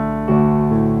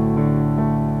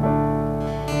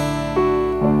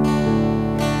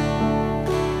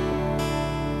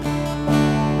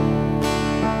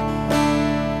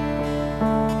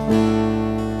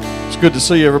good to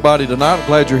see everybody tonight. I'm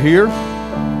glad you're here.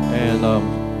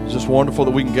 And it's just wonderful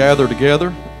that we can gather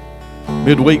together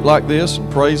midweek like this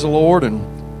and praise the Lord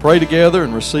and pray together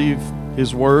and receive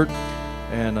His Word.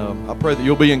 And I pray that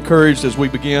you'll be encouraged as we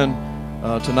begin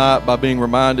tonight by being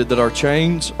reminded that our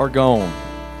chains are gone.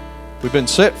 We've been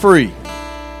set free.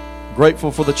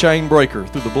 Grateful for the chain breaker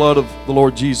through the blood of the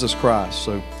Lord Jesus Christ.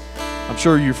 So I'm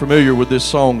sure you're familiar with this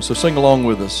song, so sing along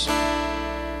with us.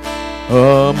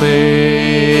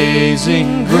 Amazing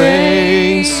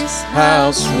grace,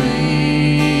 how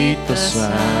sweet the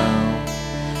sound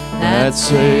that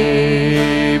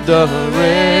saved a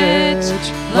wretch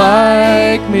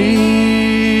like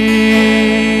me.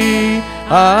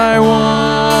 I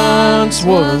once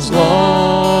was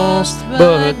lost,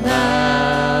 but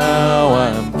now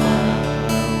I'm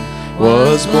found.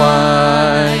 Was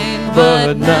blind,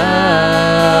 but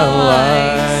now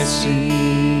I see.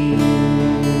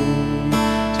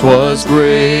 'Twas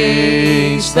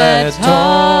grace that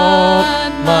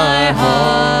taught my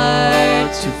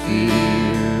heart to fear,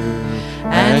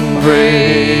 and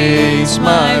grace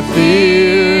my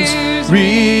fears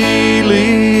relieved.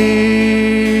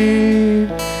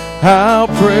 How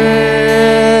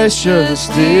precious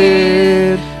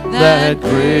did that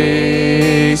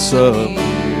grace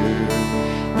appear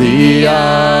the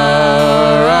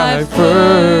hour I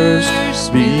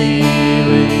first believed.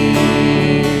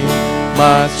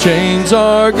 My chains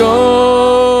are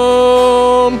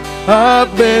gone,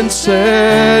 I've been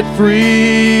set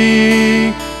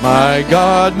free. My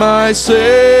God, my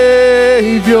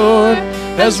Savior,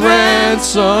 has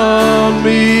ransomed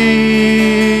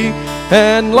me.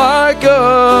 And like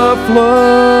a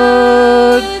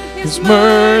flood, His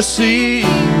mercy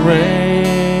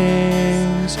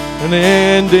reigns.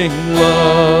 Unending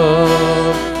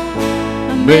love,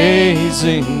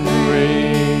 amazing grace.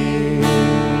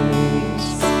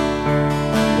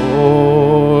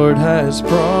 Lord has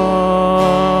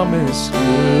promised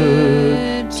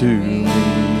good to me.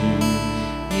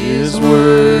 His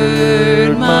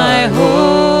word my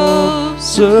hope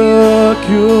secures.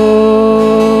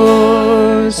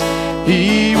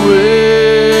 He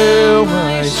will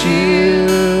my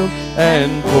shield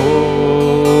and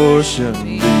portion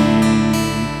be,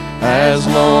 as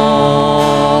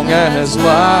long as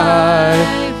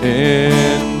life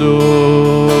endures.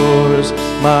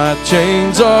 My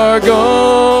chains are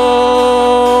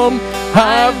gone,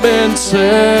 I've been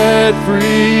set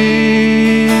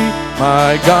free.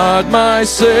 My God, my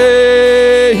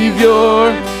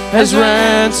Savior, has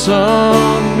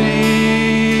ransomed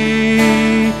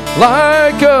me.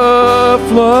 Like a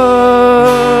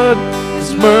flood,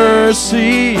 His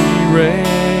mercy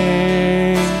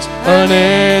reigns.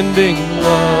 Unending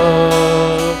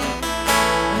love,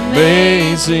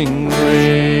 amazing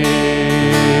grace.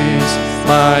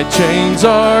 My chains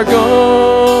are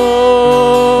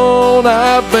gone,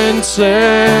 I've been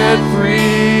set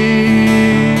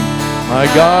free. My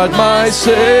God, my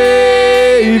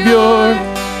Savior,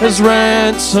 has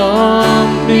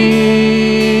ransomed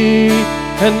me.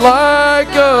 And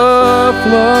like a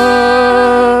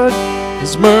flood,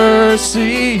 His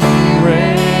mercy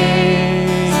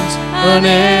reigns.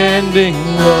 Unending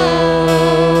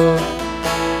love,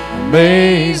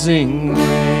 amazing grace.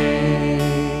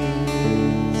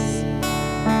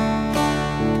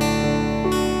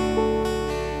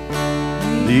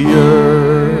 The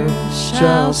earth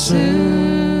shall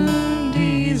soon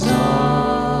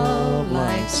dissolve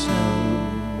like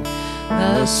snow.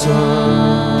 The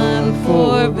sun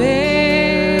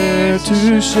forbear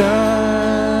to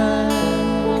shine,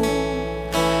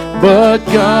 but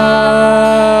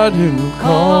God who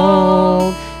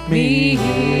called me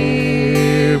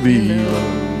here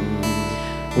below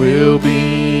will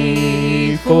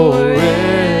be forever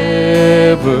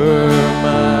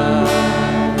mine.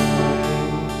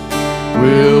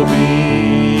 Will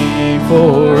be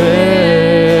forever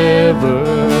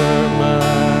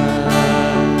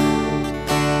mine.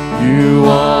 You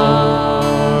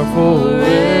are forever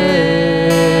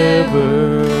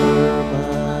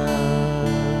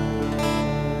mine.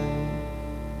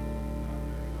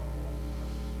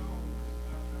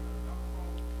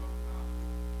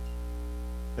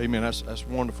 Amen. That's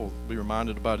wonderful to be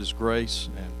reminded about His grace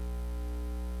and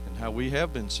how we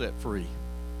have been set free.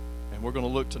 And we're going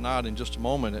to look tonight in just a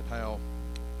moment at how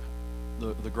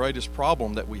the greatest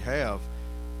problem that we have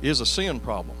is a sin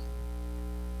problem.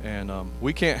 And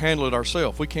we can't handle it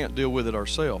ourselves. We can't deal with it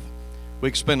ourselves. We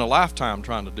could spend a lifetime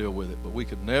trying to deal with it, but we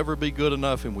could never be good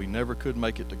enough, and we never could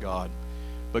make it to God.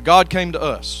 But God came to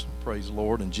us, praise the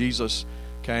Lord, and Jesus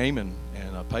came and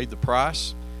paid the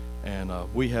price, and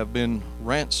we have been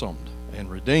ransomed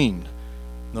and redeemed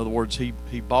In other words, he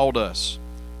bought us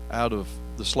out of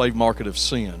the slave market of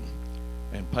sin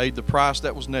and paid the price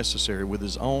that was necessary with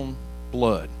his own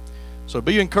blood. So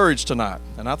be encouraged tonight.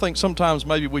 And I think sometimes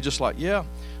maybe we just like, yeah,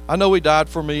 I know he died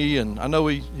for me, and I know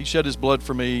he shed his blood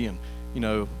for me, and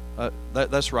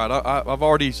that's right. I've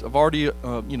already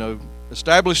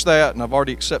established that, and I've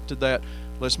already accepted that.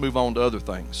 Let's move on to other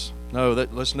things. No,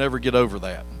 let's never get over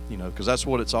that, because that's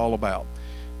what it's all about.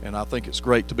 And I think it's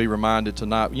great to be reminded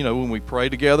tonight, when we pray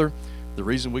together, the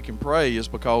reason we can pray is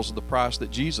because of the price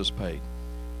that Jesus paid.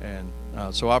 And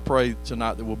so I pray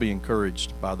tonight that we'll be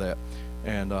encouraged by that.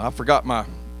 And I forgot my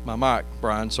mic,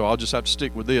 Brian, so I'll just have to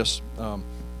stick with this.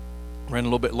 Ran a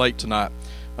little bit late tonight,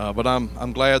 but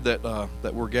I'm glad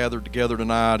that we're gathered together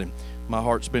tonight, and my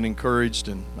heart's been encouraged,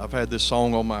 and I've had this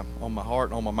song on my heart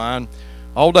and on my mind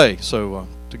all day. So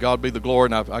to God be the glory.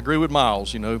 And I agree with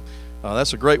Miles.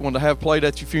 That's a great one to have played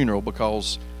at your funeral,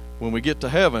 because when we get to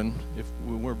heaven,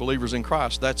 when we're believers in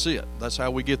Christ, that's it. That's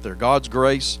how we get there. God's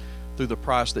grace through the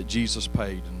price that Jesus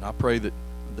paid. And I pray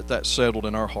that's settled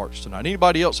in our hearts tonight.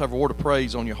 Anybody else have a word of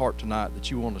praise on your heart tonight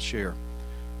that you want to share?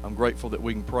 I'm grateful that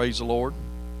we can praise the Lord.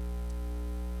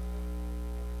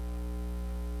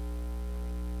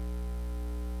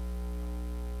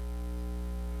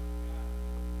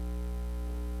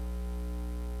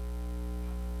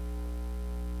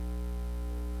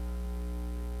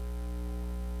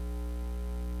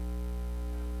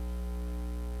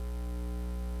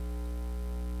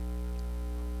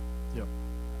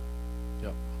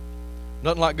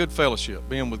 Nothing like good fellowship,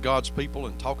 being with God's people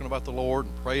and talking about the Lord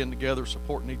and praying together,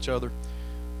 supporting each other.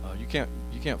 You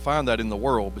can't find that in the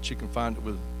world, but you can find it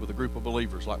with a group of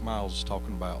believers like Miles is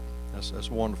talking about.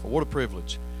 That's wonderful. What a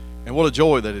privilege, and what a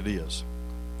joy that it is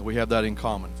that we have that in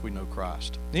common if we know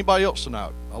Christ. Anybody else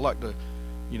tonight? I'd like to,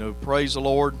 praise the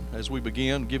Lord as we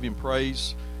begin. Give Him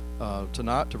praise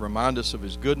tonight to remind us of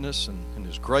His goodness and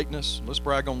His greatness. Let's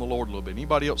brag on the Lord a little bit.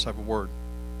 Anybody else have a word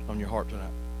on your heart tonight?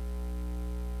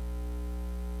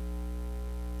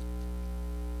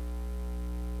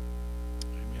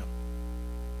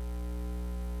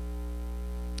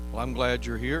 Well, I'm glad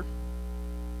you're here.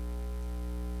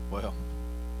 Well,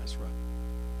 that's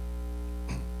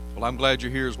right. Well, I'm glad you're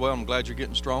here as well. I'm glad you're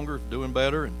getting stronger, doing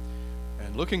better, and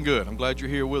looking good. I'm glad you're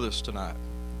here with us tonight.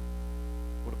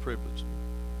 What a privilege.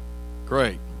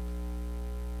 Great.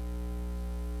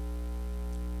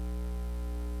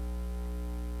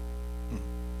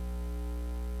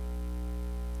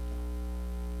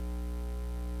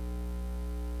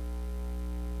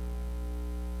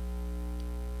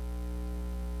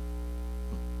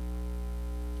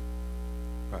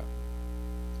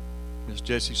 Miss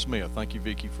Jessie Smith. Thank you,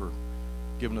 Vicki, for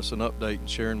giving us an update and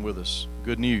sharing with us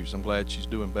good news. I'm glad she's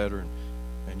doing better,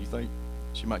 and you think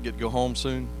she might get to go home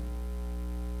soon?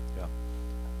 Yeah.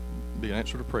 Be an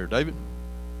answer to prayer. David?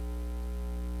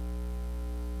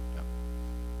 Yeah.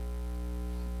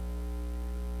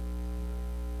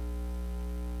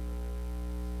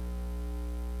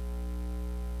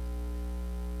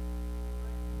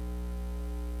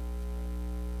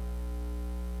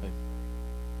 Hey.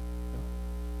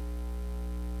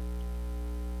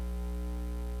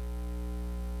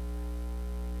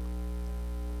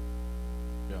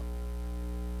 Yeah.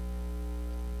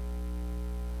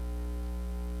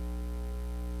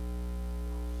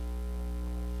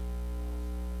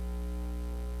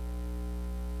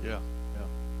 Yeah. Yeah.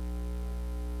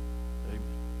 Amen.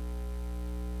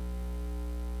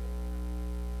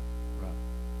 Right.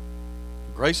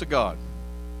 The grace of God.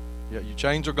 Yeah, your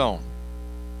chains are gone.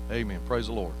 Amen. Praise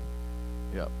the Lord.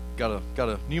 Yeah. Got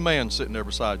a new man sitting there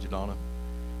beside you, Donna.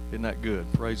 Isn't that good?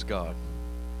 Praise God.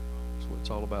 That's what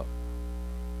it's all about.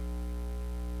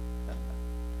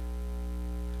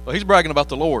 Well, he's bragging about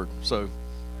the Lord, so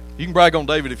you can brag on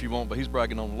David if you want, but he's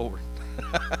bragging on the Lord.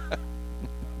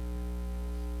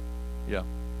 Yeah.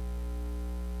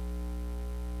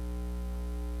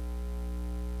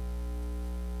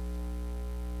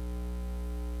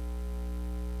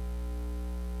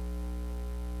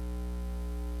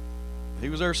 He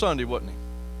was there Sunday, wasn't he?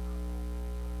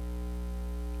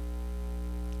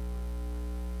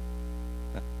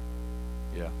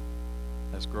 Yeah.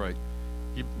 That's great.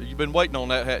 You've been waiting on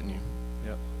that, hadn't you?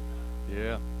 Yep.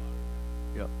 Yeah.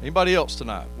 Yeah. Anybody else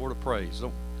tonight? Word of praise.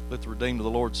 Don't let the redeemed of the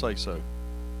Lord say so.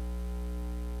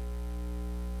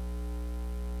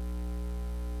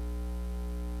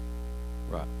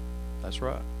 Right. That's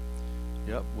right.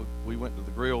 Yep. We went to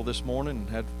the grill this morning and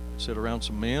had sit around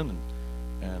some men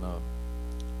and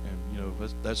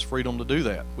that's freedom to do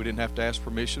that. We didn't have to ask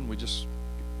permission. We just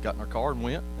got in our car and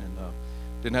went, and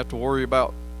didn't have to worry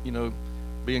about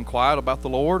being quiet about the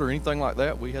Lord or anything like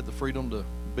that. We had the freedom to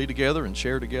be together and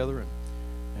share together, and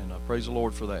praise the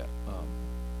Lord for that.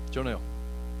 Jonelle.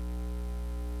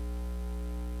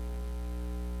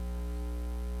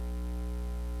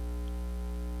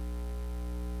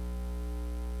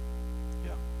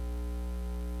 Yeah.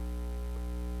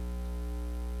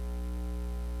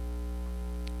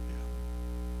 Yeah.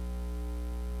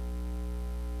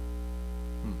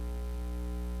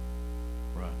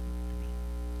 Right.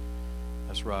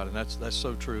 That's right, and that's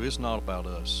so true. It's not about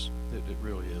us. It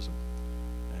really isn't.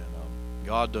 And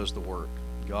God does the work.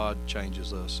 God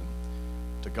changes us, and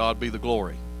to God be the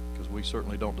glory, because we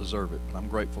certainly don't deserve it. But I'm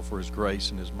grateful for His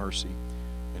grace and His mercy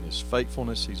and His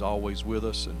faithfulness. He's always with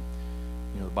us, and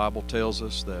the Bible tells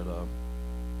us that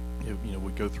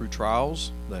we go through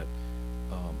trials, that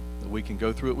we can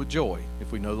go through it with joy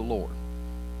if we know the Lord.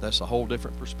 That's a whole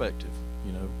different perspective.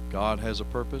 God has a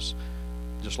purpose.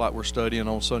 Just like we're studying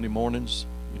on Sunday mornings,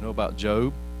 about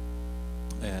Job,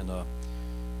 and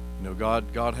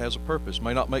God has a purpose.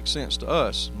 May not make sense to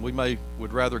us, and we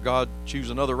would rather God choose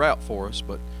another route for us,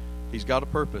 but He's got a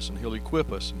purpose, and He'll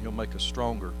equip us, and He'll make us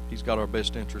stronger. He's got our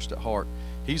best interest at heart.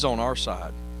 He's on our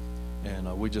side,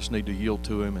 and we just need to yield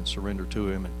to Him and surrender to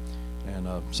Him. And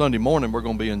Sunday morning we're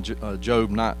going to be in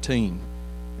Job 19,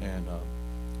 and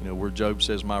where Job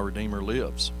says, "My Redeemer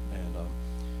lives,"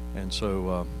 and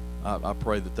so I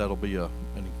pray that that'll be an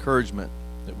encouragement,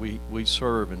 that we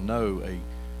serve and know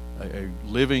a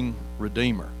living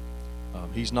Redeemer.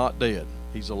 He's not dead.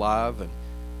 He's alive, and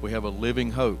we have a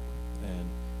living hope and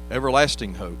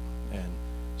everlasting hope. And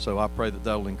so I pray that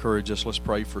that'll encourage us. Let's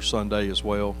pray for Sunday as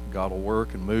well. God will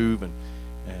work and move, and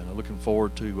looking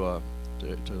forward to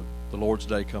the Lord's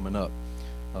Day coming up,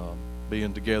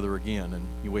 being together again.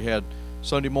 And we had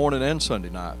Sunday morning and Sunday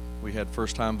night. We had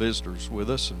first-time visitors with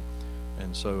us,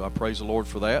 and so I praise the Lord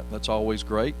for that. That's always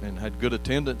great, and had good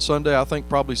attendance Sunday. I think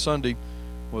probably Sunday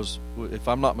was, if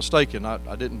I'm not mistaken,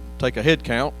 I didn't take a head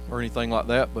count or anything like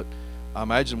that, but I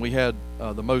imagine we had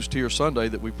the most here Sunday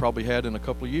that we probably had in a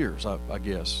couple of years, I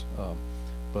guess.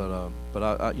 But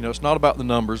it's not about the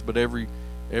numbers, but every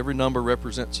number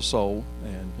represents a soul,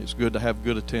 and it's good to have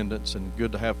good attendance and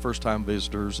good to have first-time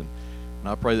visitors, and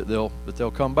I pray that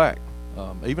they'll come back.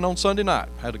 Even on Sunday night,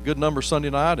 had a good number Sunday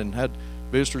night and had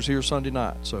visitors here Sunday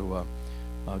night. So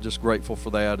just grateful for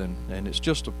that, and it's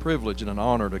just a privilege and an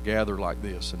honor to gather like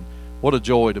this, and what a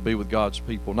joy to be with God's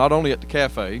people, not only at the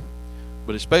cafe,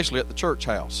 but especially at the church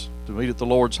house, to meet at the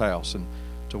Lord's house and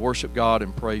to worship God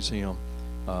and praise Him.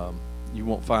 You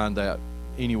won't find that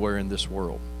anywhere in this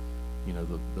world.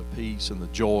 The peace and the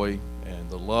joy and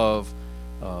the love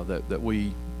that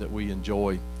we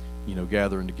enjoy,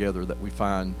 gathering together, that we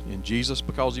find in Jesus,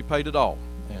 because He paid it all,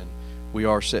 and we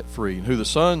are set free. And who the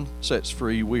Son sets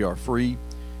free, we are free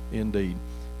indeed.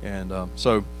 And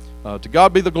so to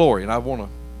God be the glory. And I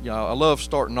love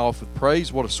starting off with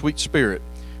praise. What a sweet spirit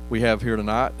we have here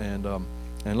tonight.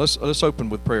 And let's open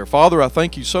with prayer. Father, I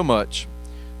thank You so much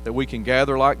that we can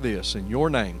gather like this in Your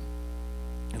name.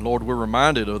 And Lord, we're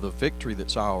reminded of the victory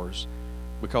that's ours,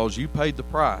 because You paid the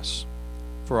price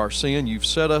for our sin. You've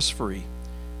set us free.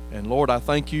 And Lord, I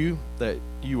thank You that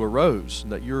You arose,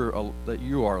 that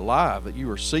You are alive, that You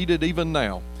are seated even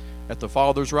now at the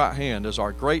Father's right hand as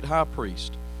our great high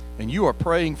priest. And You are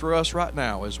praying for us right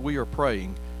now as we are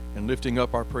praying and lifting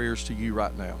up our prayers to You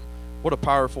right now. What a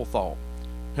powerful thought.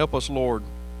 Help us, Lord,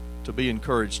 to be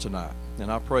encouraged tonight.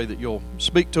 And I pray that You'll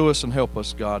speak to us and help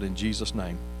us, God, in Jesus'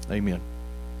 name. Amen.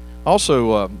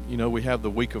 Also, we have the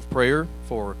week of prayer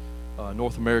for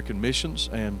North American missions,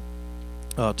 and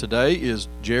today is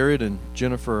Jared and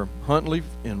Jennifer Huntley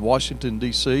in Washington,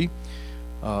 D.C.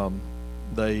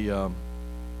 They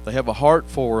have a heart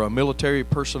for military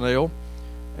personnel,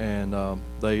 and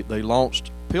they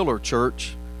launched Pillar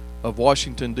Church of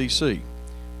Washington, D.C.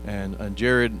 And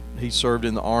Jared, he served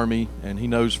in the Army, and he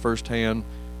knows firsthand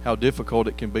how difficult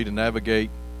it can be to navigate,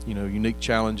 unique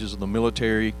challenges of the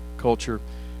military culture,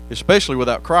 especially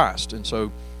without Christ. And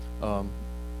so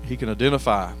he can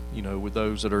identify, with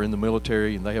those that are in the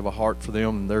military, and they have a heart for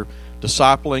them, and they're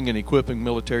discipling and equipping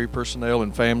military personnel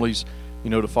and families,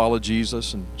 to follow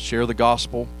Jesus and share the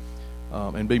gospel,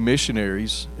 and be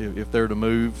missionaries if they're to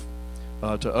move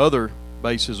to other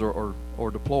bases or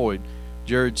deployed.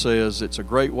 Jared says it's a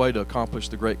great way to accomplish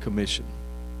the Great Commission,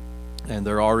 and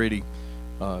they're already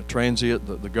transient.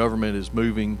 The government is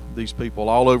moving these people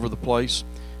all over the place,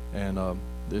 and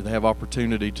they have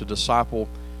opportunity to disciple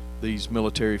these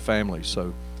military families.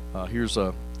 So here's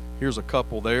a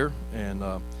couple there, and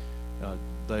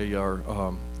they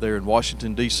are there in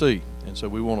Washington, D.C. And so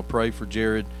we want to pray for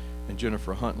Jared and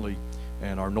Jennifer Huntley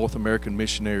and our North American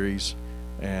missionaries,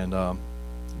 and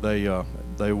they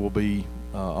will be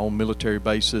on military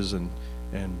bases and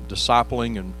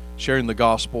discipling and sharing the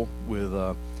gospel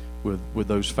with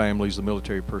those families, the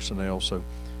military personnel. So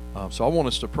I want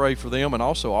us to pray for them, and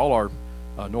also all our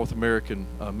North American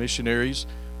missionaries.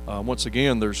 Once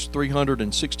again, there's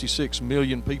 366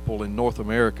 million people in North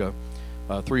America,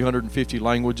 350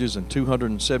 languages, and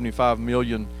 275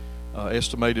 million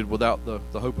estimated without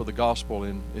the hope of the gospel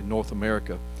in North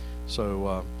America.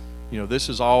 So, this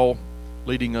is all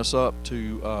leading us up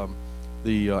to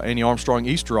the Annie Armstrong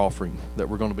Easter offering that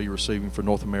we're going to be receiving for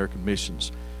North American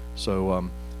missions. So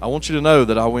I want you to know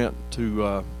that I went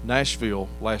to Nashville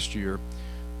last year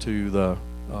to the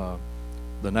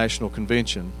National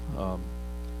Convention,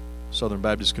 Southern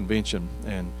Baptist Convention,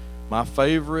 and my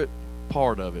favorite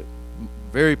part of it,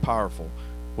 very powerful,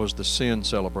 was the Sin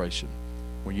celebration,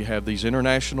 where you have these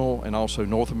international and also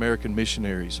North American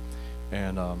missionaries,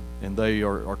 and they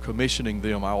are commissioning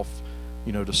them off,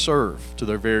 to serve to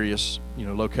their various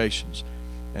locations,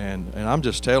 and I'm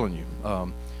just telling you,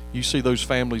 you see those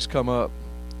families come up,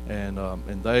 and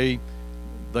they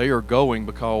are going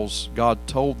because God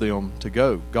told them to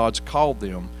go. God's called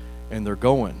them, and they're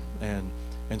going, and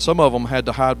some of them had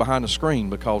to hide behind a screen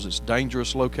because it's a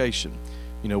dangerous location,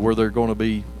 where they're going to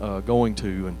be going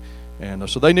to, and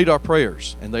so they need our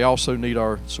prayers, and they also need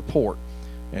our support.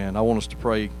 And I want us to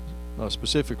pray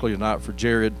specifically tonight for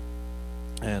Jared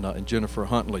and Jennifer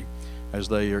Huntley as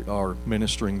they are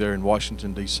ministering there in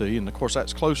Washington, D.C. And, of course,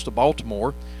 that's close to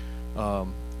Baltimore,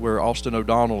 where Austin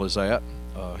O'Donnell is at.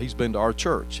 He's been to our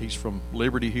church. He's from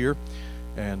Liberty here,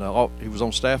 and he was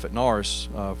on staff at Norris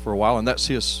for a while, and that's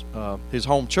his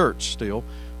home church still,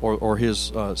 or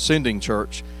his sending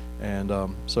church.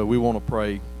 And so we want to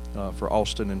pray for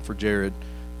Austin and for Jared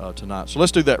tonight. So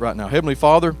let's do that right now. Heavenly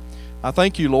Father, I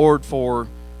thank you, Lord, for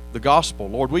the gospel.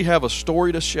 Lord, we have a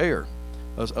story to share,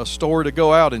 a story to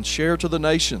go out and share to the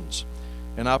nations.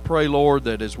 And I pray, Lord,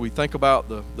 that as we think about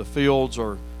the fields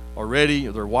are ready,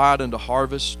 they're wide unto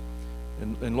harvest,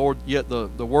 and Lord, yet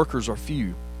the workers are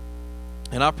few.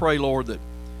 And I pray, Lord,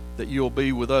 that you'll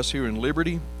be with us here in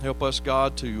Liberty. Help us,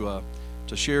 God, to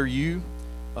share you,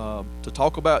 to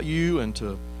talk about you, and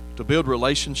to build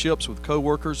relationships with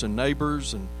co-workers and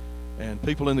neighbors and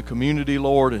people in the community,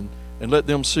 Lord, and let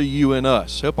them see you in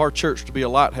us. Help our church to be a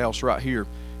lighthouse right here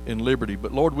in Liberty.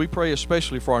 But Lord, we pray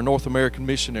especially for our North American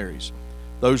missionaries,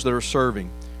 those that are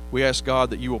serving. We ask, God,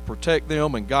 that you will protect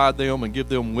them and guide them and give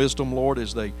them wisdom, Lord,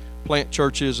 as they plant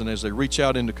churches and as they reach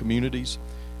out into communities.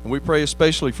 And we pray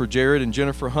especially for Jared and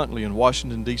Jennifer Huntley in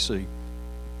Washington, D.C.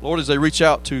 Lord, as they reach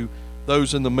out to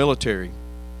those in the military,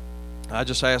 I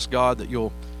just ask, God, that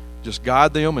you'll just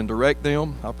guide them and direct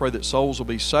them. I pray that souls will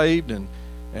be saved, and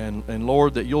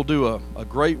Lord, that you'll do a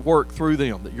great work through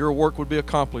them, that your work would be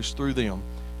accomplished through them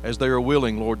as they are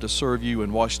willing, Lord, to serve you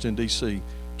in Washington, D.C.,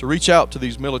 to reach out to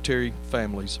these military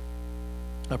families.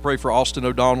 I pray for Austin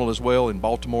O'Donnell as well in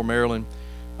Baltimore, Maryland.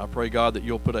 I pray, God, that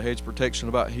you'll put a hedge of protection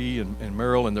about he and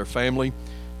Meryl and their family,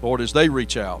 Lord, as they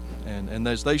reach out and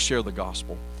as they share the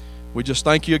gospel. We just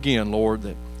thank you again, Lord,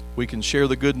 that we can share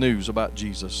the good news about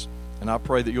Jesus. And I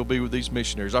pray that you'll be with these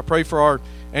missionaries. I pray for our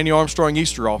Annie Armstrong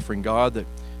Easter offering, God,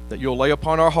 that you'll lay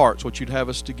upon our hearts what you'd have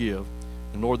us to give.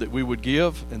 And Lord, that we would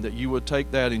give and that you would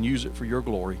take that and use it for your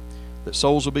glory, that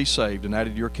souls will be saved and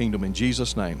added to your kingdom. In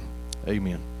Jesus' name,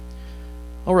 amen.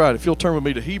 All right, if you'll turn with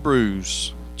me to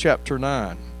Hebrews chapter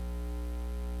 9.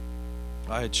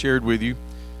 I had shared with you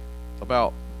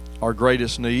about our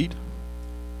greatest need.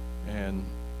 And,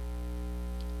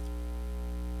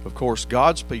 of course,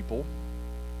 God's people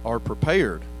are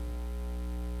prepared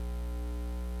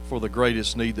for the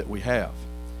greatest need that we have.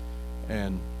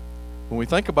 And when we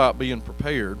think about being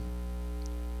prepared,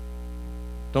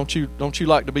 don't you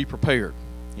like to be prepared?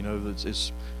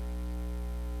 It's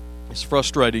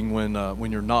frustrating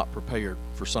when you're not prepared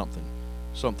for something.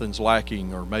 Something's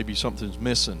lacking, or maybe something's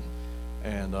missing,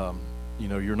 and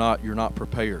you're not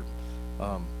prepared.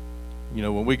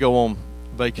 When we go on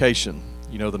vacation,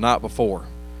 the night before,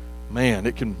 man,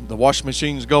 the washing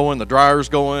machine's going, the dryer's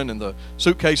going, and the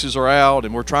suitcases are out,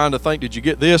 and we're trying to think, did you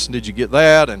get this and did you get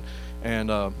that? And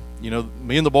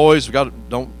me and the boys, don't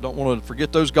want to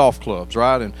forget those golf clubs,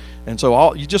 right? And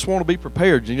so you just want to be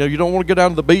prepared. You don't want to go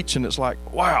down to the beach and it's like,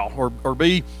 wow, or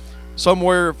be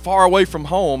somewhere far away from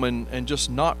home and just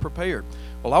not prepared.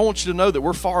 Well, I want you to know that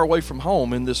we're far away from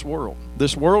home in this world.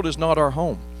 This world is not our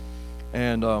home.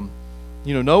 And,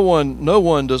 no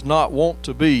one does not want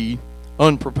to be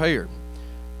unprepared.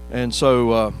 And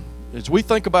so as we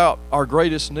think about our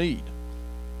greatest need,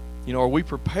 are we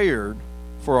prepared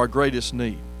for our greatest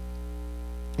need?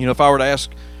 If I were to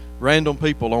ask random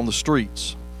people on the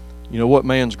streets, what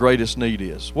man's greatest need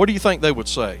is. What do you think they would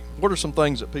say? What are some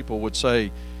things that people would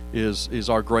say is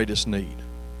our greatest need?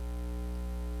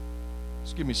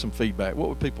 Just give me some feedback. What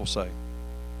would people say?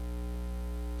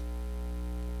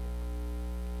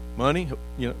 Money,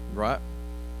 right?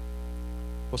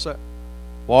 What's that?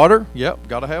 Water? Yep,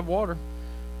 got to have water.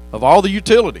 Of all the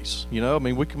utilities, we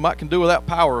can do without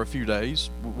power a few days.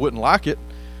 We wouldn't like it,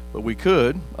 but we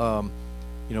could.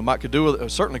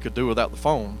 Certainly could do without the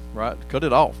phone, right? Cut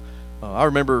it off. I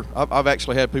remember I've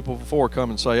actually had people before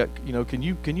come and say, can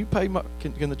you pay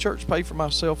can the church pay for my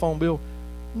cell phone bill?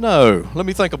 No. Let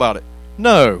me think about it.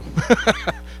 No.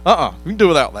 We can do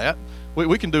without that.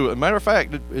 We can do it. As a matter of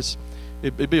fact,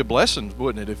 it'd be a blessing,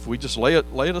 wouldn't it, if we just lay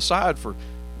it aside for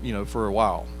a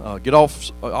while. Get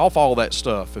off all that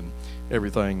stuff and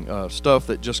everything, stuff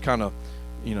that just kind of,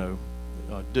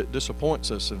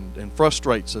 disappoints us and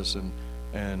frustrates us and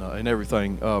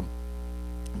everything.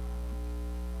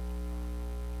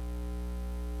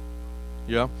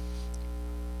 Yeah.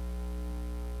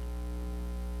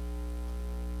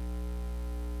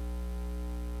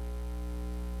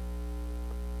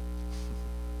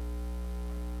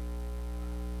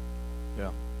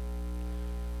 Yeah.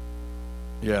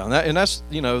 Yeah, and that's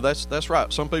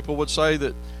right. Some people would say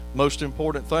that most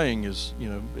important thing is,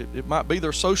 it might be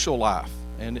their social life,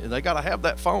 and they got to have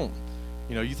that phone.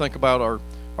 You think about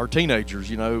our teenagers.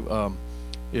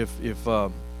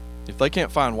 If they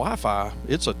can't find Wi-Fi,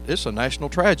 it's a national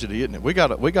tragedy, isn't it? We got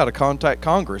to contact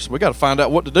Congress. We got to find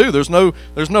out what to do. There's no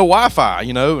Wi-Fi,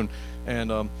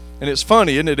 and it's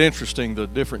funny, isn't it? Interesting, the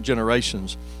different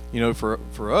generations.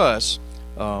 For us.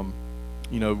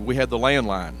 We had the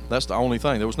landline. That's the only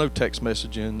thing. There was no text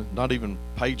messaging, not even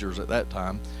pagers at that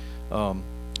time.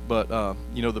 But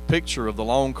the picture of the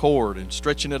long cord and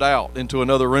stretching it out into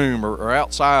another room or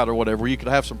outside or whatever, where you could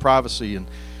have some privacy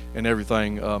and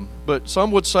everything. But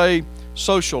some would say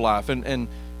social life. And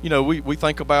we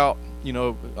think about,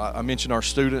 I mentioned our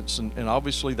students, and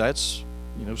obviously that's,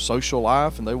 social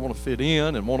life, and they want to fit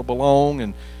in and want to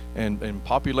belong and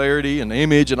popularity and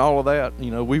image and all of that.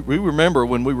 We remember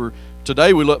when we were.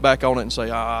 Today we look back on it and say,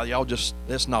 y'all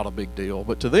that's not a big deal.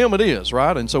 But to them it is,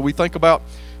 right? And so we think about,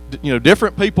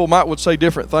 different people would say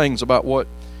different things about what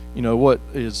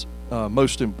is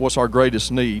what's our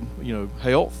greatest need.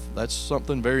 Health, that's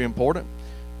something very important.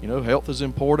 Health is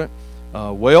important.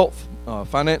 Wealth,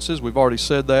 finances, we've already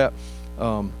said that.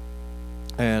 But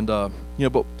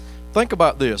think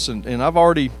about this, and I've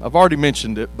already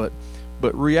mentioned it, but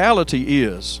reality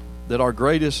is that our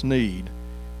greatest need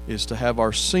is to have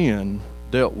our sin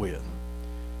dealt with,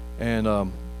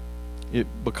 and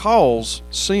because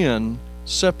sin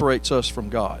separates us from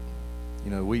God.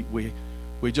 We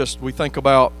think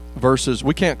about verses.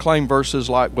 We can't claim verses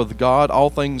like, with God all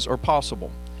things are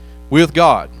possible. With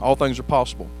God all things are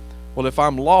possible. Well, if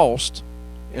I'm lost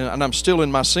and I'm still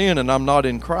in my sin and I'm not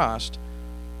in Christ,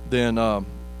 then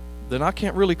I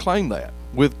can't really claim that,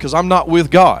 because I'm not with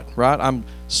God, right? I'm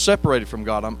separated from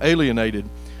God. I'm alienated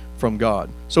from God.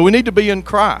 So we need to be in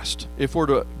Christ if we're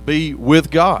to be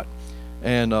with God,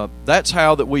 and that's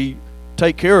how that we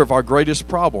take care of our greatest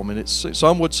problem. And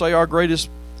some would say our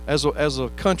greatest as a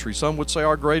country. Some would say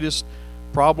our greatest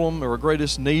problem or our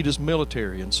greatest need is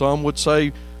military, and some would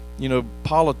say,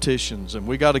 politicians, and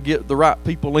we got to get the right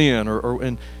people in.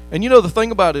 And the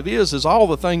thing about it is all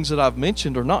the things that I've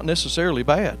mentioned are not necessarily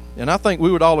bad, and I think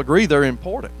we would all agree they're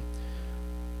important.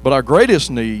 But our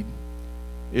greatest need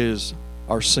is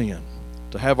our sin,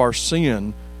 to have our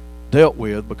sin dealt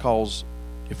with, because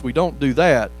if we don't do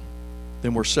that,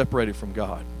 then we're separated from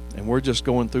God, and we're just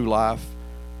going through life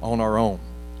on our own.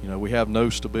 We have no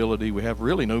stability, we have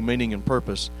really no meaning and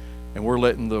purpose, and we're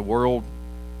letting the world,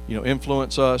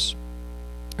 influence us.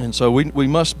 And so we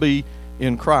must be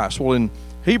in Christ. Well, in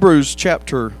Hebrews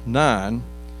chapter 9,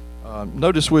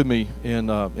 notice with me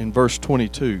in verse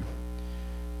 22,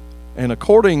 and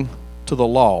according to the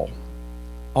law,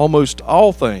 almost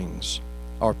all things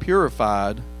are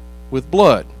purified with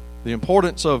blood. The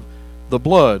importance of the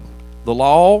blood. The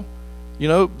law,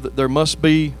 there must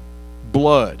be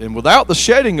blood. And without the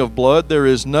shedding of blood, there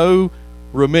is no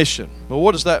remission. Well,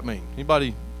 what does that mean?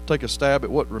 Anybody take a stab at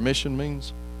what remission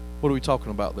means? What are we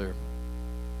talking about there?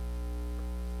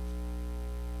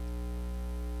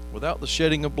 Without the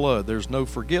shedding of blood, there's no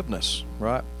forgiveness,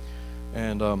 right?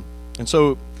 And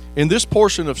so in this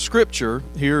portion of Scripture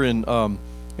here in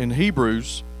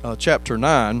Hebrews chapter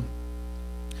 9,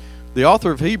 the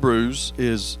author of Hebrews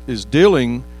is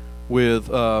dealing with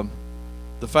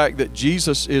the fact that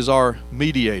Jesus is our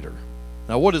mediator.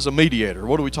 Now, what is a mediator?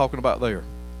 What are we talking about there?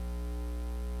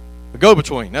 A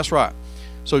go-between. That's right.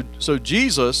 So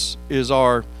Jesus is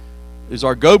our is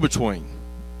our go-between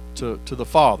to the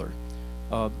Father.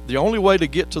 The only way to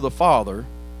get to the Father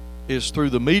is through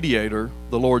the mediator,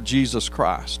 the Lord Jesus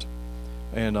Christ.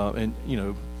 And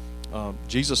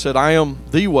Jesus said, "I am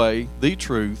the way, the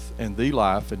truth, and the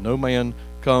life, and no man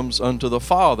comes unto the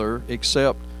Father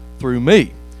except through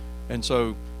me." And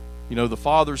so, the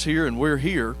Father's here and we're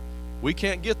here. We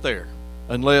can't get there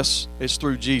unless it's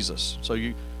through Jesus. So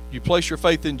you place your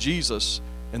faith in Jesus,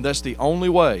 and that's the only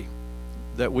way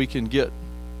that we can get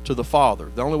to the Father,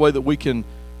 the only way that we can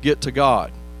get to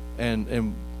God.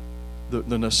 And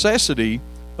the necessity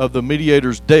of the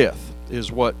mediator's death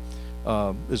is what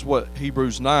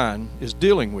Hebrews 9 is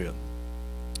dealing with.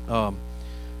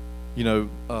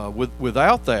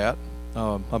 Without that,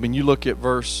 you look at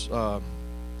verse,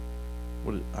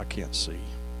 I can't see,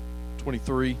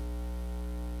 23,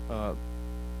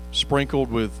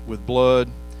 sprinkled with blood,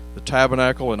 the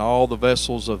tabernacle and all the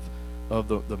vessels of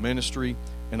the ministry.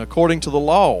 And according to the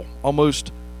law,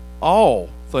 almost all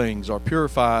things are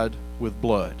purified with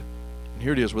blood. And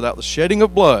here it is, without the shedding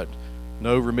of blood,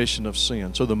 no remission of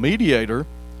sin. So the mediator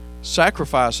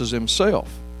sacrifices himself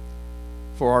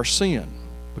for our sin,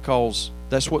 because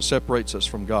that's what separates us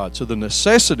from God. So the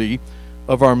necessity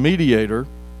of our mediator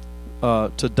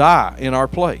to die in our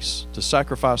place, to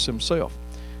sacrifice himself.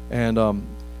 And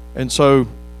so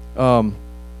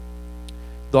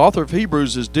the author of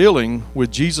Hebrews is dealing with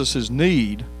Jesus'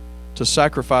 need to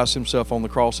sacrifice himself on the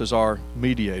cross as our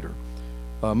mediator.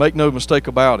 Make no mistake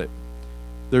about it.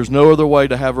 There's no other way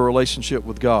to have a relationship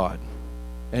with God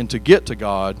and to get to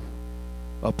God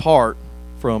apart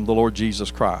from the Lord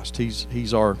Jesus Christ.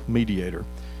 He's our mediator.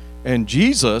 And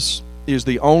Jesus is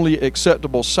the only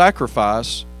acceptable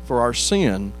sacrifice for our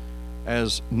sin,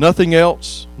 as nothing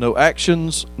else, no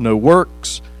actions, no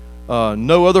works,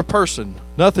 no other person,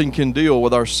 nothing can deal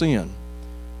with our sin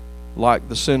like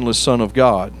the sinless Son of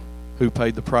God, who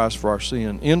paid the price for our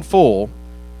sin in full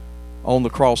on the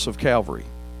cross of Calvary.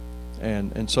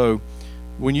 And so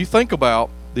when you think about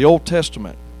the Old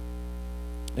Testament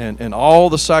and all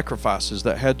the sacrifices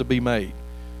that had to be made,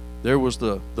 there was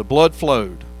the blood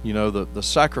flowed, the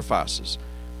sacrifices.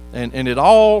 And it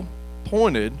all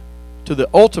pointed to the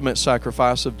ultimate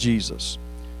sacrifice of Jesus.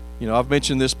 I've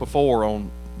mentioned this before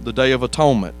on the Day of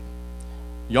Atonement,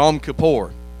 Yom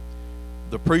Kippur.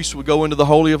 The priest would go into the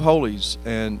Holy of Holies,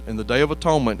 and in the Day of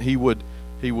Atonement, he would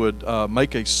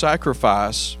make a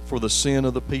sacrifice for the sin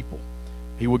of the people.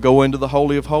 He would go into the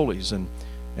Holy of Holies,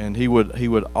 and he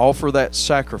would offer that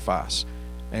sacrifice,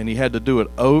 and he had to do it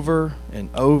over and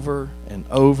over and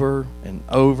over and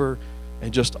over,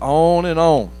 and just on and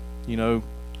on.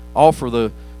 Offer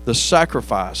the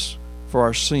sacrifice for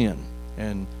our sin,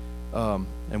 and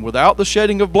without the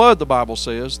shedding of blood, the Bible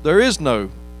says, there is no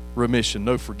remission,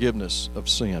 no forgiveness of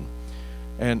sin.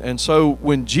 And so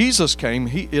when Jesus came,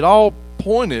 it all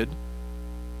pointed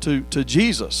to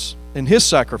Jesus and his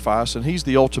sacrifice, and he's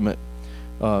the ultimate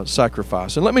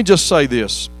sacrifice. And let me just say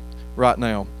this right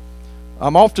now.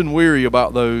 I'm often weary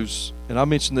about those, and I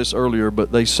mentioned this earlier,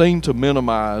 but they seem to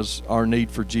minimize our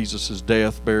need for Jesus'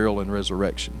 death, burial, and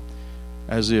resurrection,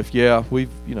 as if,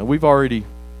 we've already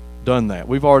done that.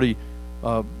 We've already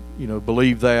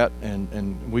believed that,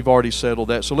 and we've already settled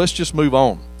that. So let's just move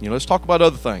on. Let's talk about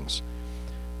other things.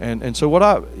 And so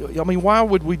why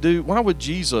would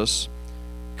Jesus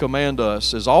command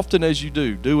us, as often as you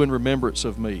do in remembrance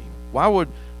of me? Why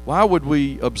would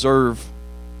we observe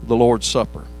the Lord's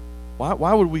Supper?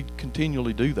 Why would we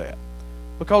continually do that?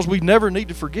 Because we never need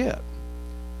to forget.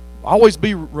 Always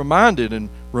be reminded and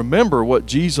remember what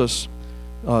Jesus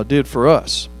did for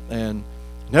us, and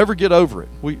never get over it.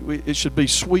 It should be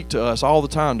sweet to us all the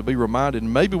time to be reminded,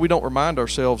 and maybe we don't remind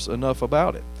ourselves enough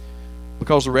about it,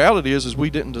 because the reality is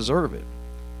we didn't deserve it.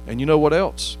 And you know what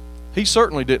else? He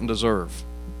certainly didn't deserve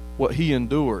what he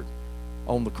endured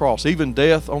on the cross, even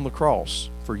death on the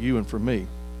cross for you and for me.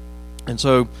 And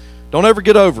so don't ever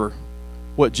get over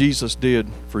what Jesus did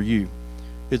for you.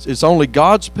 It's only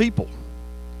God's people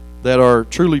that are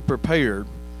truly prepared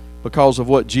because of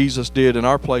what Jesus did in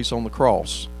our place on the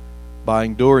cross, by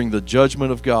enduring the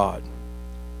judgment of God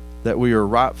that we are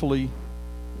rightfully,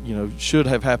 should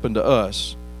have happened to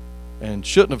us and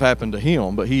shouldn't have happened to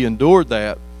him, but he endured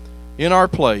that in our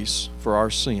place for our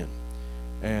sin.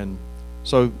 And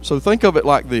so think of it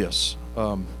like this.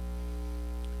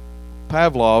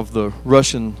 Pavlov, the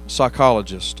Russian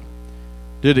psychologist,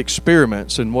 did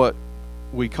experiments in what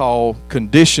we call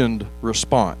conditioned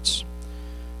response.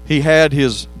 He had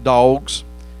his dogs,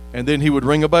 and then he would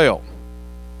ring a bell.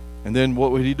 And then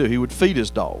what would he do? He would feed his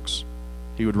dogs.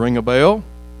 He would ring a bell,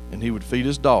 and he would feed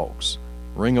his dogs.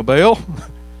 Ring a bell,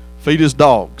 feed his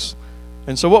dogs.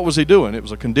 And so what was he doing? It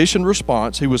was a conditioned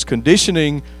response. He was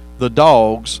conditioning the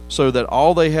dogs so that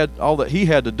all that he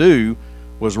had to do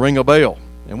was ring a bell.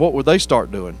 And what would they start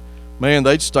doing? Man,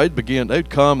 they'd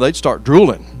come, they'd start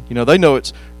drooling. They know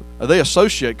they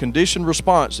associate conditioned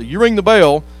response. So you ring the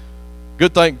bell,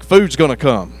 good thing food's going to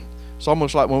come. It's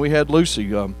almost like when we had Lucy.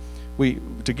 To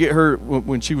get her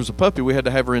when she was a puppy, we had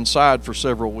to have her inside for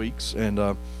several weeks,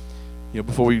 and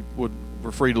before we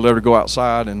were free to let her go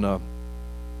outside,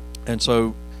 and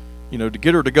so to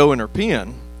get her to go in her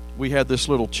pen, we had this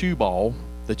little chew ball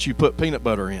that you put peanut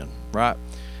butter in, right?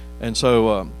 And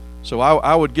so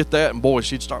I would get that, and boy,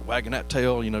 she'd start wagging that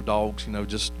tail, dogs,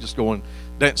 just going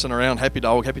dancing around, happy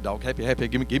dog, happy,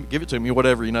 give it to me,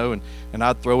 whatever, and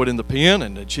I'd throw it in the pen,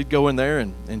 and then she'd go in there,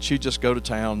 and she'd just go to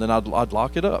town. Then I'd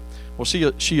lock it up. Well,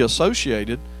 she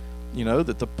associated,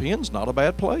 that the pen's not a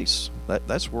bad place.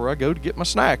 That's where I go to get my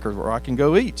snack, or where I can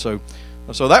go eat. So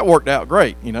that worked out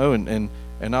great, and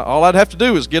all I'd have to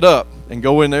do is get up and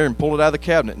go in there and pull it out of the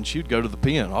cabinet, and she'd go to the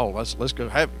pen. Oh, let's go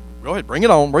go ahead, bring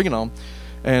it on,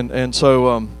 and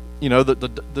so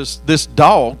this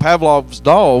dog, Pavlov's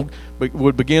dog,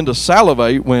 would begin to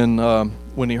salivate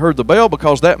when he heard the bell,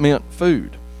 because that meant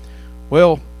food.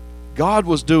 Well, God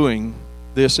was doing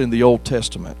this in the Old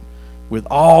Testament with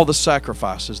all the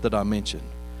sacrifices that I mentioned.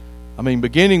 I mean,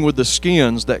 beginning with the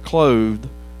skins that clothed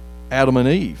Adam and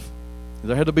Eve.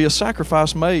 There had to be a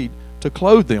sacrifice made to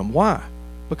clothe them. Why?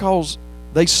 Because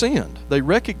they sinned. They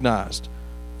recognized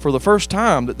for the first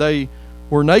time that they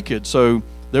were naked. So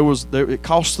it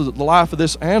cost the life of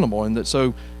this animal, and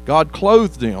so God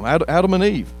clothed them, Adam and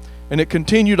Eve. And it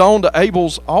continued on to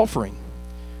Abel's offering.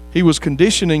 He was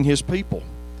conditioning his people.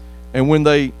 And when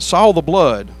they saw the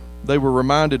blood, they were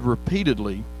reminded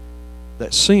repeatedly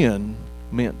that sin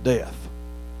meant death.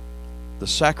 The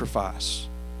sacrifice,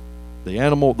 the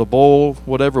animal, the bull,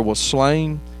 whatever, was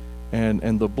slain,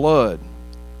 and the blood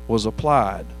was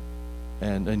applied.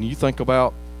 And you think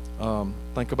about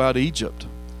Egypt,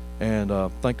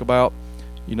 and think about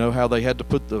how they had to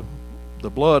put the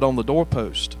blood on the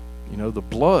doorpost. The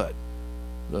blood,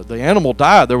 the animal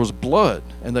died, there was blood,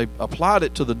 and they applied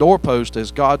it to the doorpost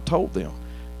as God told them.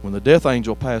 When the death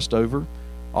angel passed over,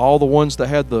 all the ones that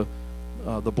had the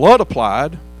blood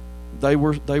applied, they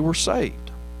were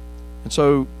saved. And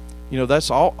so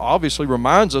that's all obviously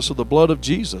reminds us of the blood of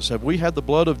Jesus. Have we had the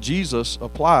blood of Jesus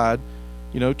applied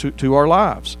to our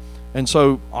lives? And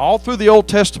so all through the Old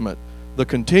Testament, the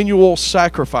continual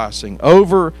sacrificing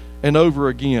over and over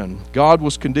again, God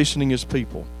was conditioning his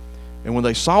people. And when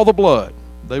they saw the blood,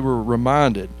 they were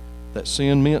reminded that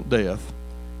sin meant death.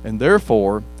 And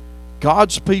therefore,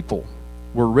 God's people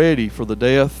were ready for the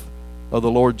death of the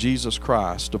Lord Jesus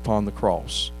Christ upon the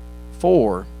cross.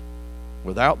 For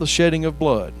without the shedding of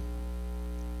blood,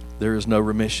 there is no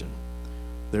remission.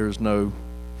 There is no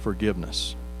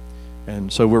forgiveness.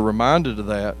 And so we're reminded of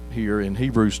that here in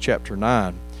Hebrews chapter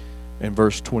 9 and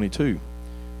verse 22.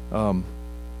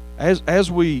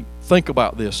 As we think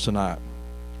about this tonight,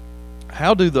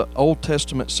 how do the Old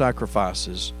Testament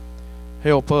sacrifices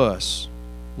help us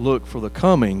look for the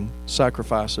coming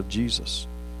sacrifice of Jesus?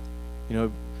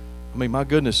 My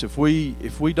goodness, if we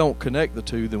don't connect the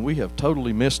two, then we have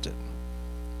totally missed it.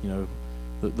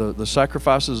 The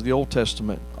sacrifices of the Old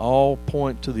Testament all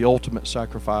point to the ultimate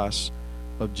sacrifice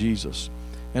of Jesus.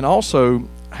 And also,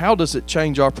 how does it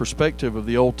change our perspective of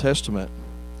the Old Testament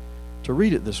to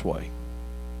read it this way?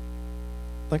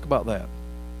 Think about that.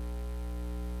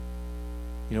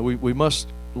 We must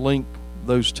link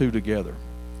those two together.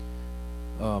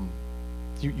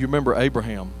 You remember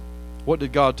Abraham. What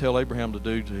did God tell Abraham to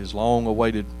do to his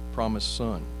long-awaited promised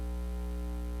son?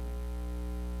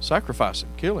 Sacrifice him,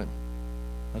 kill him.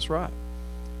 That's right.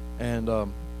 And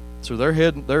so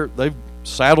they've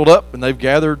saddled up, and they've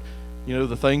gathered,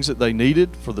 the things that they needed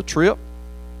for the trip.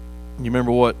 You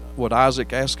remember what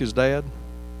Isaac asked his dad?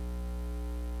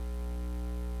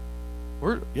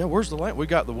 Where's the lamb? We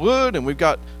got the wood, and we've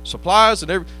got supplies,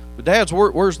 and but Dad's,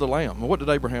 where's the lamb? And what did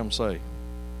Abraham say?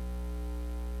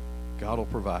 God will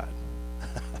provide.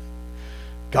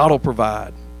 God will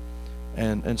provide.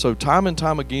 And so time and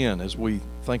time again, as we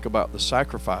think about the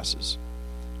sacrifices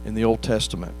in the Old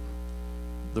Testament,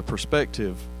 the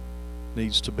perspective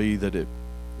needs to be that it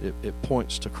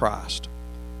points to Christ,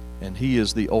 and he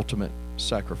is the ultimate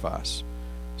sacrifice.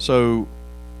 So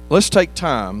let's take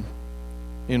time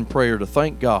in prayer to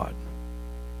thank God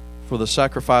for the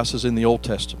sacrifices in the Old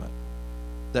Testament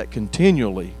that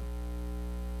continually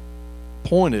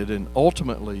pointed and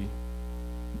ultimately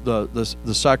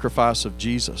the sacrifice of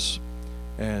Jesus.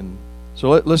 And so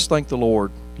let's thank the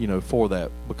Lord, for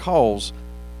that, because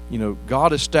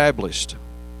God established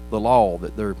the law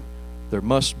that there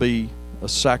must be a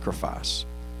sacrifice.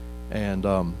 And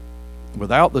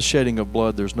without the shedding of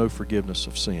blood, there's no forgiveness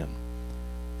of sin.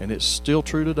 And it's still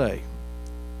true today.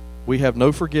 We have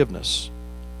no forgiveness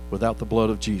without the blood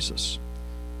of Jesus.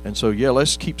 And so, yeah,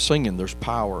 let's keep singing, there's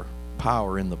power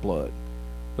in the blood.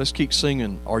 Let's keep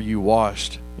singing, are you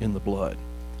washed in the blood?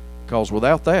 Because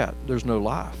without that, there's no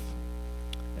life.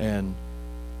 And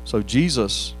so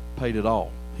Jesus paid it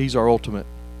all. He's our ultimate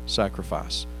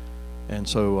sacrifice. And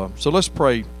so let's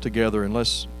pray together, and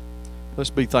let's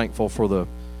be thankful for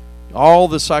all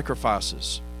the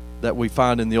sacrifices that we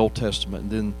find in the Old Testament,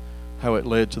 and then how it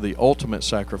led to the ultimate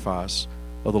sacrifice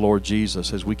of the Lord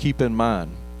Jesus, as we keep in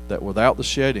mind that without the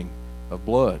shedding of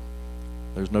blood,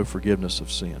 there's no forgiveness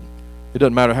of sin. It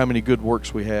doesn't matter how many good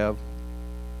works we have.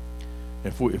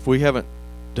 If we haven't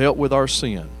dealt with our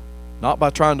sin, not by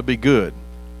trying to be good,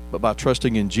 but by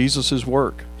trusting in Jesus'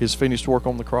 work, His finished work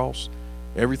on the cross,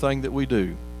 everything that we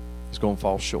do is going to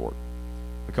fall short.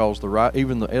 Because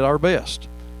even at our best,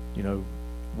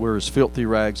 we're as filthy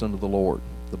rags unto the Lord,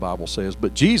 the Bible says.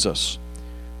 But Jesus,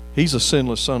 He's a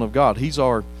sinless Son of God. He's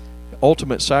our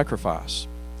ultimate sacrifice.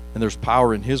 And there's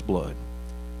power in His blood.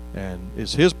 And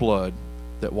it's His blood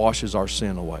that washes our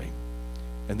sin away.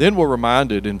 And then we're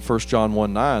reminded in 1 John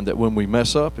 1:9 that when we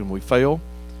mess up and we fail,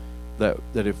 that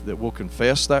we'll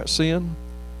confess that sin,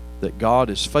 that God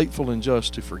is faithful and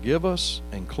just to forgive us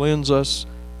and cleanse us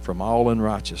from all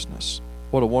unrighteousness.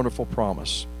 What a wonderful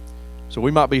promise. So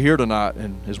we might be here tonight,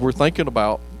 and as we're thinking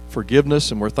about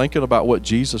forgiveness and we're thinking about what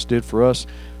Jesus did for us,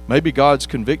 maybe God's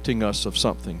convicting us of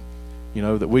something,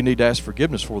 that we need to ask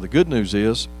forgiveness for. The good news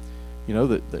is,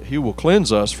 that He will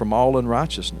cleanse us from all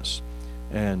unrighteousness.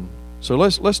 And so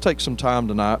let's take some time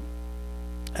tonight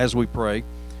as we pray,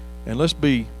 and let's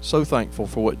be so thankful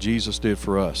for what Jesus did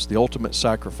for us, the ultimate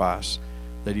sacrifice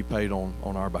that He paid on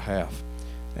our behalf.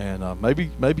 And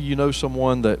maybe you know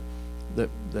someone that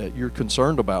you're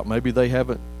concerned about. Maybe they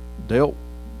haven't dealt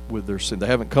with their sin. They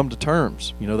haven't come to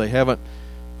terms. They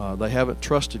haven't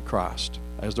trusted Christ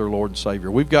as their Lord and Savior.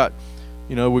 We've got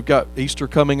Easter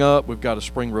coming up. We've got a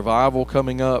spring revival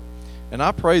coming up. And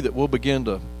I pray that we'll begin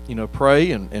to,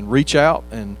 pray and reach out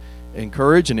and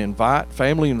encourage and invite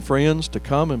family and friends to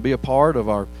come and be a part of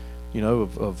our,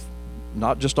 of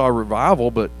not just our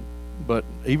revival, but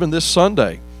even this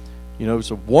Sunday.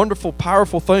 It's a wonderful,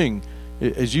 powerful thing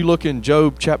as you look in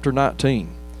Job chapter 19,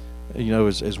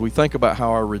 as we think about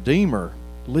how our Redeemer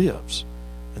lives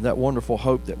and that wonderful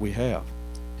hope that we have.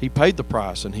 He paid the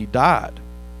price and He died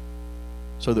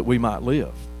so that we might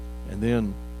live. And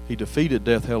then He defeated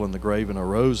death, hell, and the grave and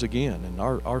arose again. And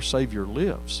our Savior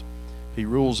lives. He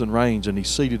rules and reigns, and He's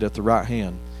seated at the right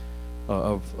hand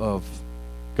of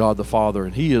God the Father.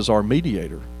 And He is our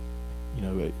mediator.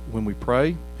 When we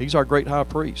pray, He's our great high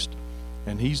priest.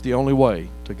 And He's the only way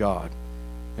to God.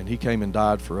 And He came and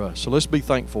died for us. So let's be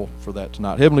thankful for that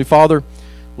tonight. Heavenly Father,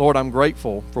 Lord, I'm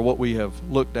grateful for what we have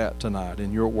looked at tonight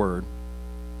in Your Word.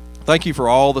 Thank You for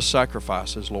all the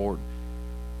sacrifices, Lord,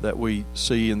 that we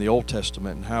see in the Old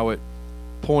Testament and how it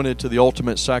pointed to the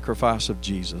ultimate sacrifice of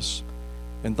Jesus.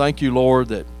 And thank You, Lord,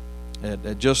 that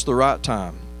at just the right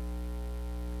time,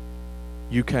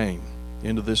 You came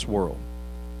into this world.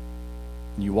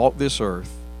 And You walked this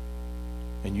earth,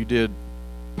 and You did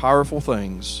powerful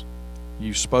things.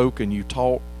 You spoke and You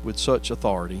taught with such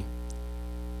authority.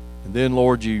 And then,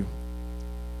 Lord, You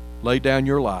laid down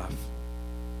Your life,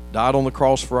 died on the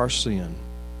cross for our sin,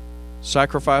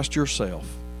 sacrificed Yourself,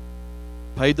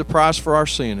 paid the price for our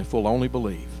sin if we'll only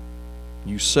believe.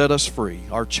 You set us free.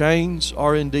 Our chains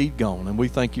are indeed gone, and we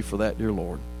thank You for that, dear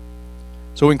Lord.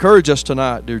 So encourage us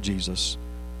tonight, dear Jesus.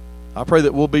 I pray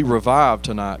that we'll be revived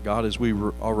tonight, God, as we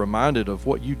are reminded of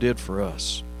what You did for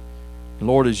us. And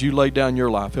Lord, as You laid down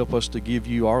Your life, help us to give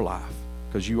You our life,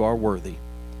 because You are worthy.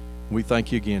 We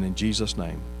thank You again in Jesus'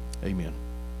 name. Amen.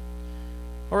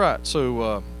 All right,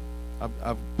 so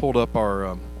I've pulled up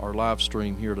our live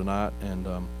stream here tonight, and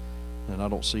I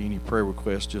don't see any prayer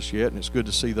requests just yet. And it's good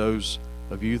to see those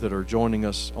of you that are joining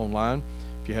us online.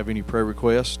 If you have any prayer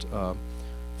requests,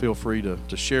 feel free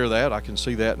to share that. I can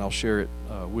see that, and I'll share it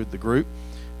with the group.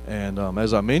 And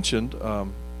as I mentioned,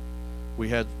 we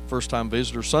had first-time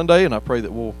visitor Sunday, and I pray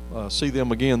that we'll see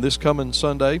them again this coming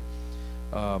Sunday.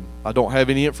 I don't have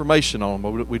any information on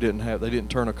them. They didn't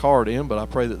turn a card in, but I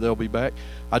pray that they'll be back.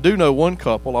 I do know one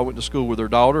couple. I went to school with their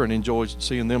daughter and enjoyed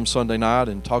seeing them Sunday night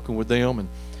and talking with them,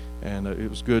 and it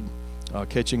was good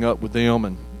catching up with them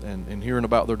and hearing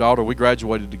about their daughter. We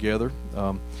graduated together,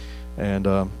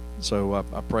 so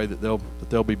I pray that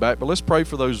they'll be back. But let's pray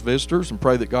for those visitors and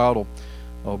pray that God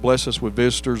will bless us with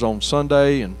visitors on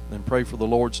Sunday, and pray for the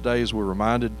Lord's Day as we're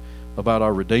reminded about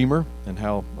our Redeemer and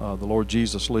how the Lord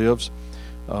Jesus lives.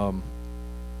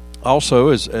 Also,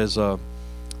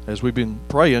 as we've been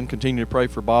praying, continue to pray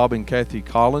for Bob and Kathy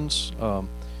Collins.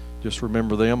 Just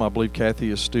remember them. I believe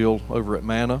Kathy is still over at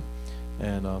Manna,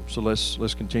 and so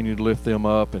let's continue to lift them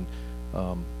up, and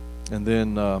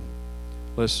then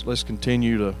let's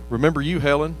continue to remember you,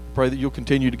 Helen. Pray that you'll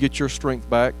continue to get your strength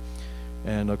back,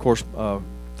 and of course,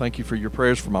 thank you for your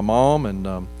prayers for my mom,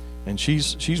 and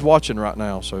she's watching right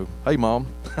now. So hey, Mom.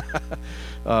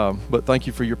 But thank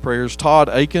you for your prayers. Todd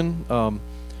Aiken.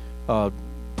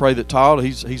 Pray that Todd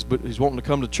he's wanting to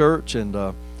come to church, and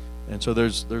so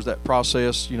there's that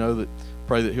process, that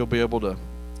pray that he'll be able to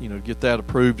get that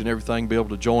approved and everything, be able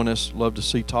to join us. Love to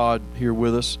see Todd here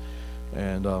with us,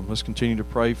 and let's continue to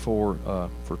pray for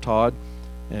Todd,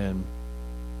 and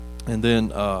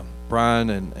then Brian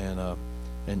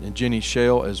and Jenny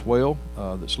Shell as well,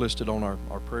 that's listed on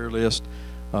our prayer list.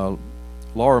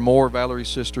 Laura Moore, Valerie's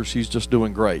sister, she's just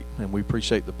doing great, and we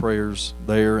appreciate the prayers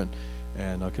there, and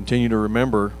continue to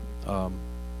remember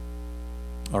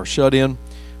our shut-in,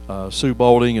 Sue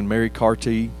Boulding and Mary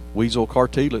Carty, Weasel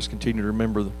Carty. Let's continue to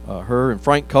remember her, and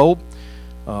Frank Cole.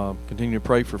 Continue to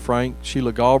pray for Frank,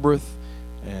 Sheila Galbraith,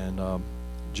 and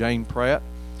Jane Pratt.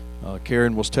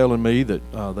 Karen was telling me that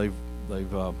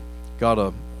they've got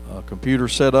a computer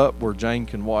set up where Jane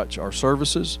can watch our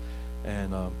services,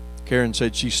 and Karen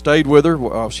said she stayed with her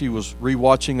while she was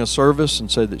rewatching a service,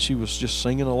 and said that she was just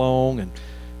singing along and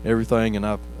everything, and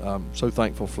I'm so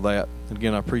thankful for that. And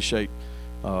again, I appreciate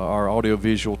our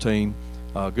audiovisual team.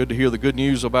 Good to hear the good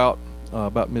news about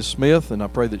Miss Smith, and I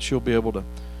pray that she'll be able to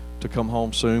come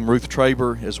home soon. Ruth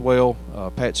Traber as well,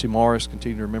 Patsy Morris,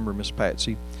 continue to remember Miss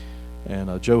Patsy,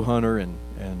 and Joe Hunter and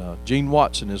Jean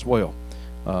Watson as well.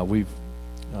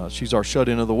 She's our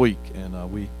shut-in of the week,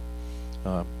 and we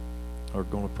are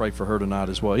going to pray for her tonight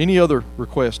as well. Any other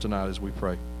requests tonight as we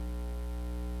pray?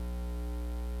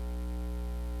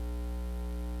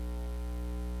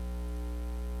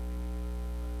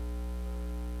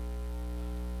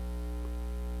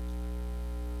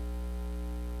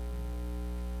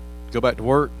 Go back to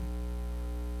work?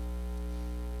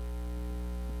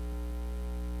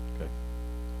 Okay.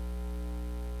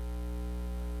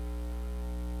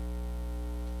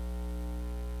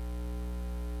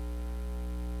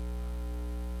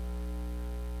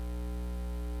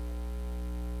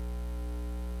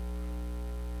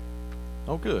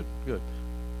 Oh, good.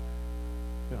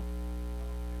 Yeah.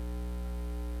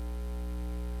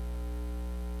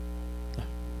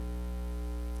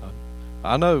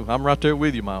 I know. I'm right there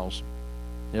with you, Miles.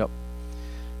 Yep.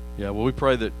 Yeah, well, we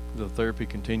pray that the therapy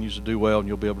continues to do well, and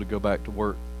you'll be able to go back to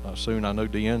work soon. I know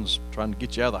Deanne's trying to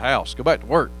get you out of the house. Go back to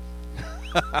work.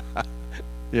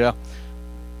 Yeah.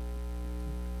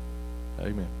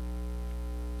 Amen.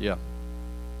 Yeah.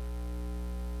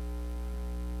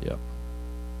 Yeah.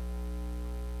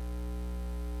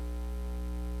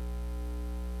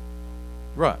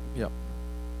 Right. Yep.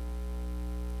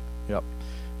 Yep.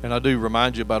 And I do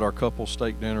remind you about our couples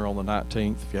steak dinner on the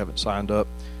 19th. If you haven't signed up,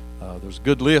 there's a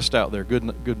good list out there,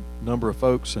 good number of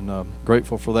folks, and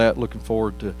grateful for that. Looking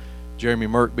forward to Jeremy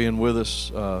Merck being with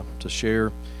us to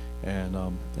share,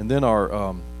 and then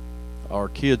our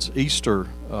kids' Easter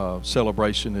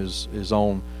celebration is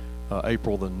on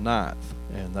April the 9th,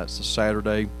 and that's the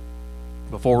Saturday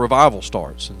before revival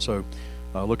starts. And so,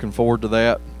 looking forward to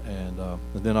that, and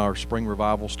then our spring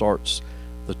revival starts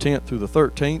the 10th through the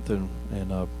 13th, and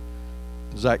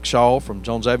Zach Shaw from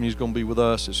Jones Avenue is going to be with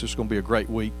us. It's just going to be a great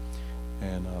week,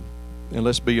 and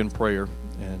let's be in prayer,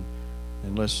 and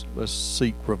let's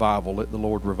seek revival. Let the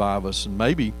Lord revive us, and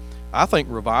maybe I think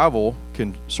revival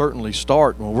can certainly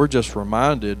start when we're just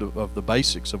reminded of the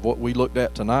basics of what we looked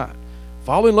at tonight.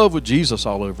 Fall in love with Jesus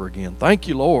all over again. Thank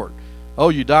you, Lord. Oh,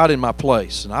 you died in my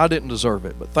place, and I didn't deserve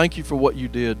it, but thank you for what you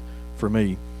did for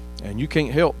me. And you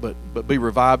can't help but be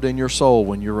revived in your soul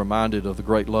when you're reminded of the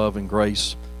great love and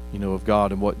grace, of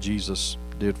God and what Jesus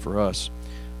did for us.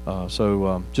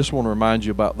 So just want to remind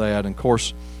you about that. And of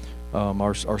course,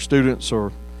 our students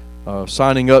are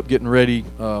signing up, getting ready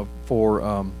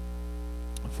for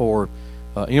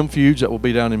MFuge that will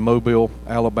be down in Mobile,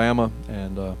 Alabama,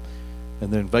 and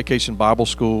then Vacation Bible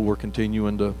School. We're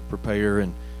continuing to prepare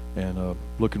and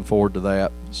looking forward to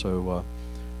that. So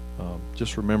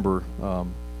just remember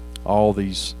all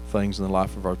these things in the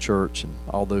life of our church and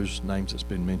all those names that's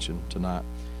been mentioned tonight.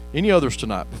 Any others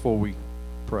tonight before we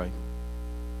pray?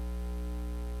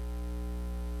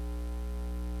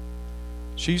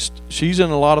 She's in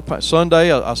a lot of pain.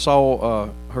 Sunday I saw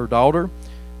her daughter,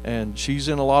 and she's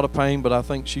in a lot of pain, but I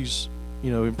think she's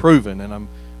improving, and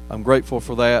I'm grateful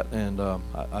for that, and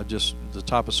I just, the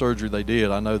type of surgery they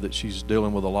did, I know that she's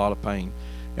dealing with a lot of pain,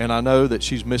 and I know that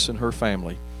she's missing her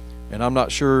family, and I'm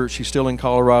not sure, she's still in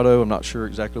Colorado. I'm not sure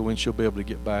exactly when she'll be able to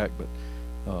get back, but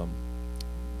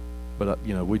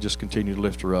you know, we just continue to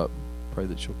lift her up, pray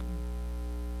that she'll,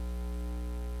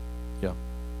 yeah,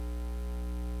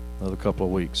 another couple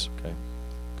of weeks, okay,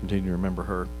 continue to remember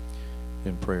her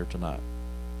in prayer tonight.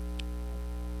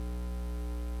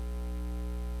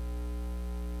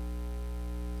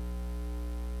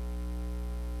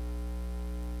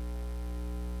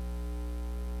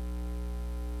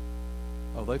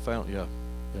 Oh, they found, yeah,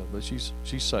 but she's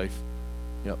safe.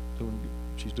 Yep,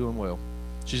 she's doing well.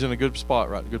 She's in a good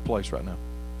spot, right, a good place right now.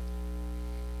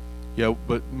 Yeah,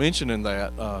 but mentioning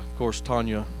that, of course,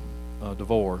 Tanya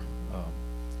DeVore,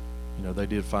 you know, they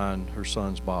did find her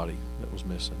son's body that was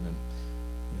missing, and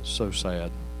it's so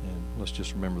sad. And let's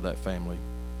just remember that family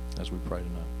as we pray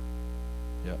tonight.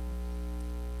 Yep.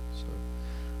 So,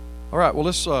 all right. Well,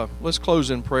 let's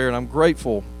close in prayer, and I'm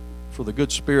grateful for the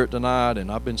good spirit tonight, and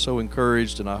I've been so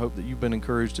encouraged, and I hope that you've been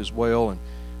encouraged as well,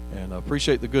 and I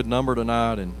appreciate the good number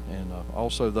tonight, and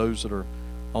also those that are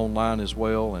online as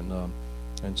well,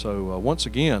 and so once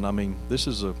again, I mean, this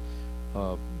is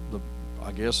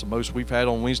I guess the most we've had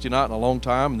on Wednesday night in a long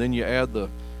time, and then you add the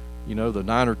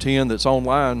 9 or 10 that's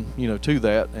online, to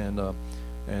that,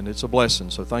 and it's a blessing.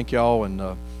 So thank y'all, and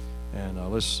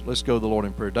let's go to the Lord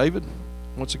in prayer. David,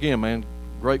 once again, man,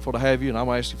 grateful to have you, and I'm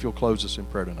going to ask if you'll close us in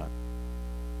prayer tonight.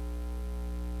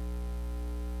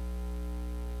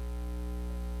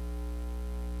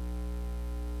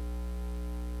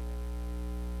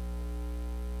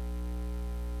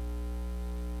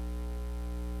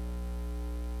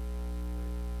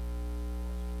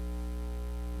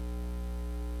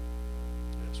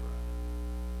 That's right.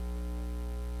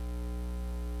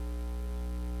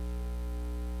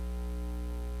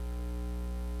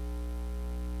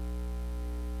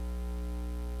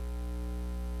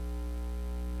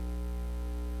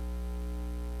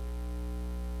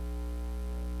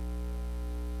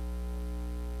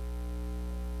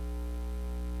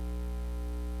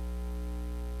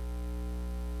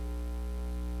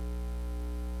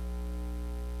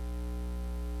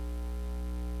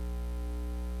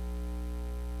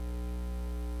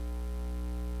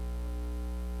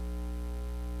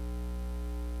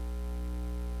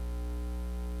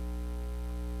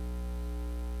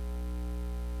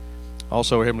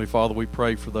 Also, Heavenly Father, we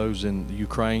pray for those in the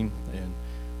Ukraine,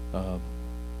 and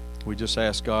we just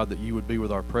ask, God, that you would be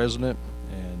with our president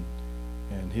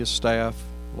and his staff,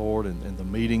 Lord, and the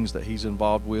meetings that he's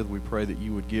involved with. We pray that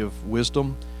you would give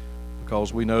wisdom,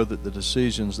 because we know that the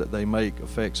decisions that they make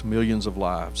affects millions of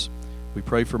lives. We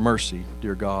pray for mercy,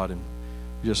 dear God, and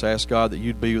we just ask, God, that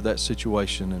you'd be with that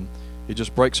situation. And it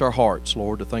just breaks our hearts,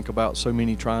 Lord, to think about so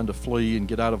many trying to flee and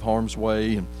get out of harm's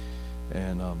way,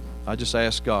 and I just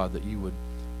ask, God, that you would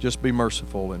just be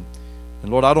merciful. And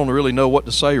Lord, I don't really know what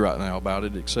to say right now about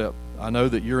it, except I know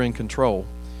that you're in control.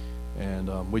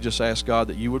 And we just ask, God,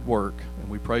 that you would work. And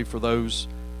we pray for those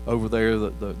over there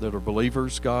that are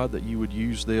believers, God, that you would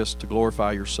use this to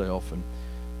glorify yourself. And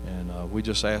we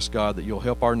just ask, God, that you'll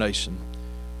help our nation.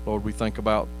 Lord, we think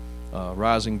about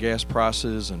rising gas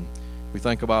prices, and we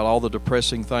think about all the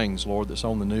depressing things, Lord, that's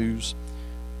on the news.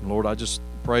 And Lord, I just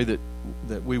pray that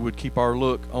we would keep our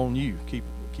look on you, keep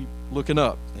looking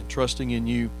up and trusting in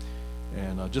you,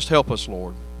 and just help us,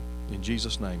 Lord, in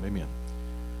Jesus' name, amen.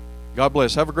 God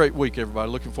bless. Have a great week, everybody.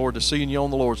 Looking forward to seeing you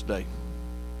on the Lord's Day.